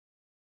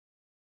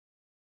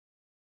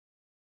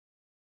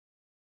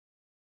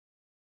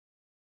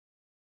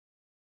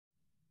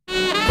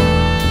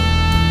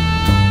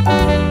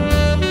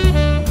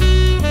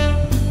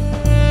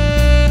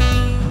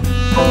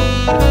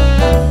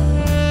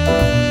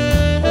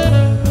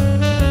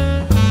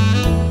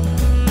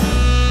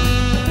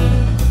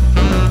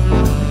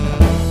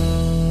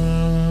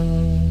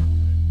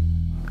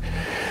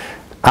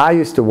I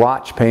used to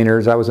watch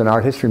painters. I was an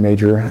art history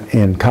major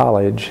in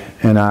college,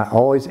 and I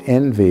always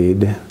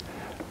envied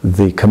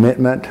the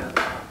commitment,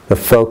 the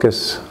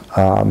focus,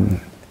 and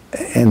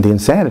the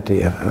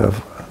insanity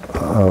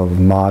of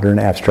modern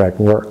abstract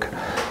work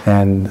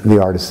and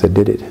the artists that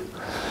did it.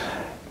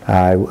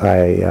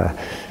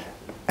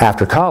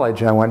 After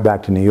college, I went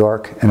back to New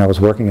York, and I was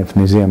working at the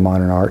Museum of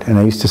Modern Art, and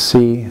I used to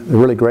see the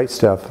really great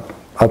stuff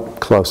up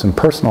close and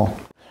personal.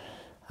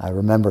 I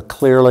remember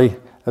clearly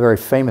a very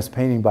famous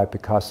painting by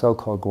Picasso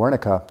called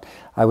Guernica.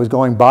 I was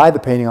going by the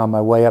painting on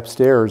my way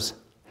upstairs,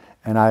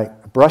 and I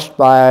brushed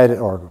by it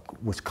or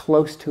was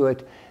close to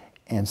it,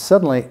 and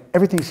suddenly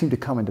everything seemed to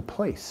come into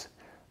place.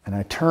 And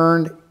I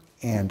turned,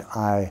 and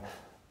I'm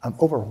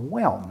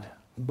overwhelmed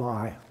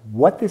by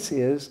what this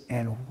is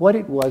and what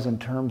it was in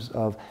terms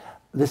of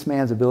this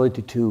man's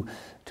ability to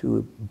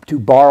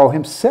borrow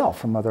himself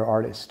from other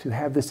artists, to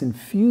have this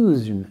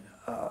infusion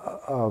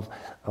of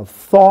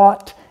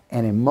thought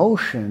and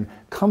emotion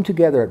come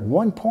together at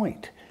one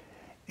point.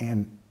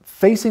 And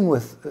facing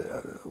with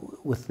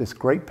this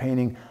great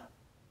painting,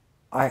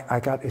 I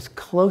got as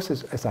close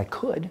as I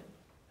could,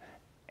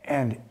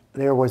 and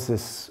there was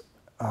this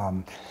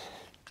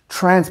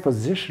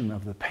transposition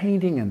of the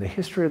painting and the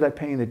history of that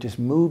painting that just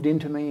moved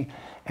into me.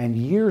 And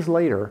years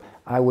later,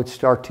 I would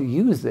start to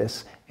use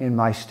this in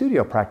my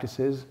studio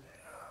practices,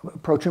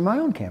 approaching my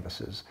own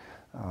canvases.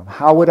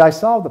 How would I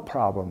solve the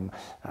problem?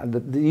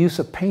 The use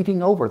of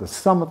painting over, the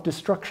sum of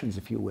destructions,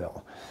 if you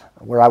will,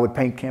 where I would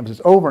paint canvases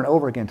over and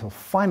over again until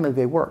finally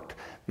they worked.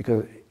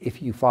 Because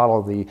if you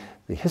follow the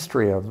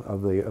history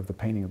of the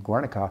painting of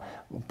Guernica,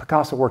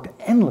 Picasso worked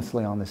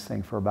endlessly on this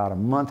thing for about a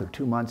month or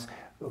 2 months,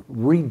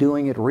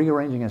 redoing it,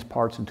 rearranging his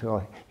parts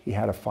until he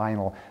had a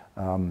final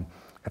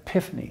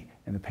epiphany,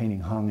 and the painting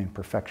hung in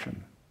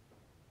perfection.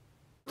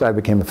 I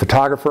became a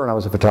photographer, and I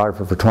was a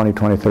photographer for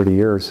 20, 30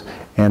 years,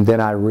 and then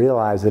I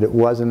realized that it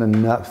wasn't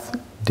enough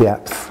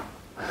depth.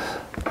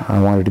 I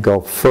wanted to go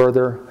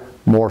further,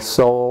 more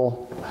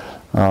soul,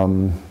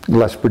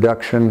 less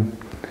production,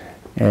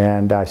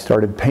 and I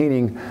started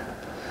painting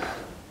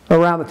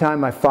around the time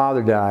my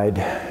father died.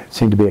 It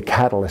seemed to be a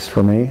catalyst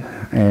for me,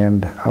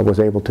 and I was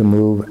able to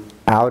move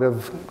out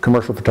of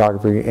commercial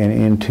photography and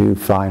into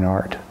fine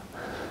art.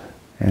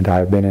 And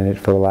I've been in it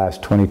for the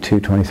last 22,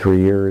 23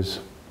 years.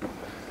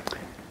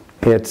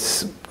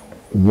 It's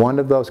one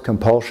of those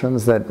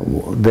compulsions that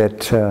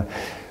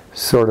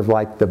sort of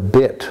like the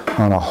bit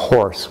on a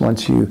horse.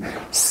 Once you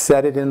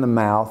set it in the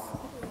mouth,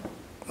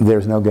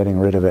 there's no getting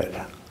rid of it.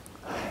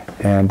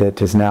 And it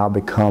has now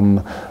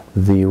become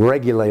the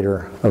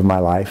regulator of my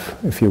life,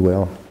 if you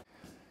will.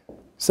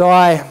 So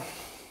I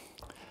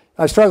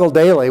struggle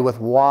daily with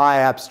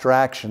why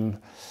abstraction,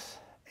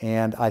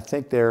 and I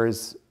think there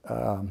is,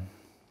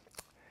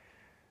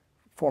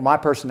 for my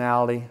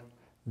personality,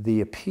 the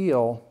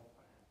appeal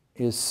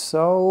is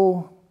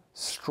so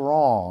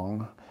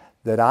strong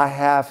that I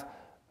have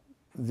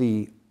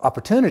the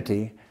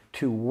opportunity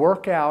to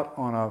work out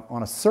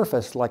on a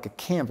surface like a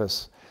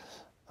canvas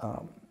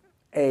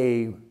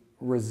a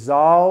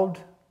resolved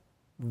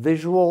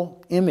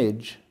visual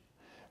image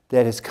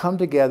that has come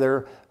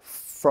together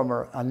from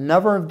a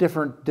number of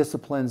different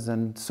disciplines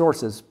and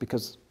sources,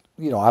 because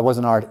I was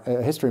an art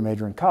history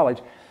major in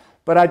college,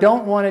 but I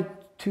don't want it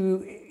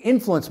to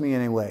influence me in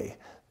any way.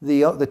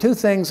 The two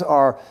things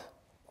are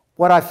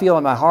what I feel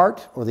in my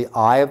heart, or the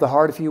eye of the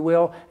heart, if you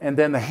will, and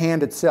then the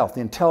hand itself,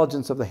 the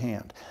intelligence of the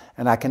hand.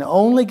 And I can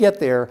only get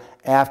there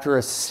after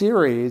a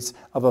series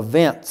of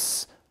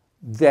events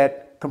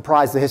that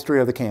comprise the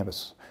history of the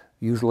canvas.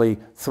 Usually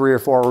 3 or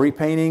 4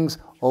 repaintings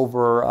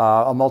over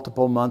a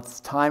multiple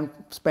month time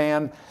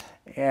span.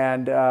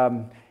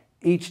 And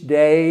each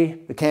day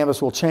the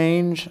canvas will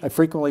change. I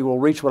frequently will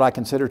reach what I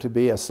consider to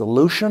be a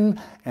solution,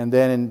 and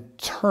then in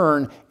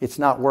turn it's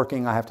not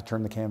working. I have to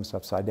turn the canvas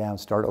upside down,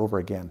 start over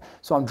again.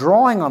 So I'm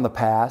drawing on the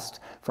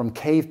past, from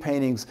cave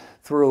paintings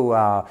through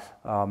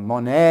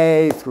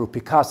Monet, through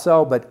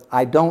Picasso, but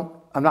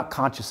I'm not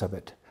conscious of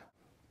it.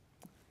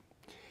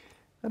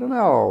 I don't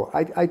know.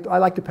 I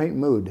like to paint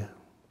mood,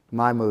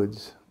 my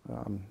moods.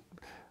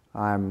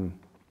 I'm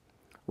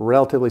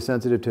relatively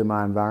sensitive to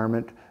my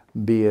environment,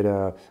 be it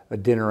a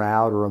dinner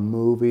out or a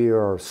movie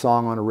or a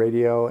song on a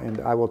radio, and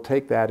I will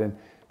take that and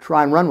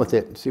try and run with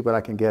it and see what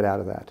I can get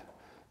out of that.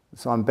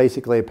 So I'm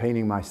basically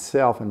painting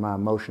myself and my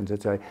emotions.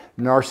 It's a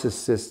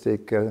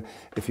narcissistic,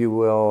 if you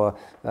will,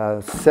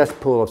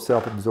 cesspool of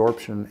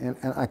self-absorption,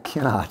 and I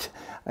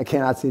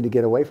cannot seem to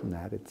get away from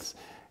that.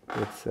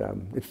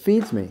 It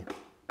feeds me.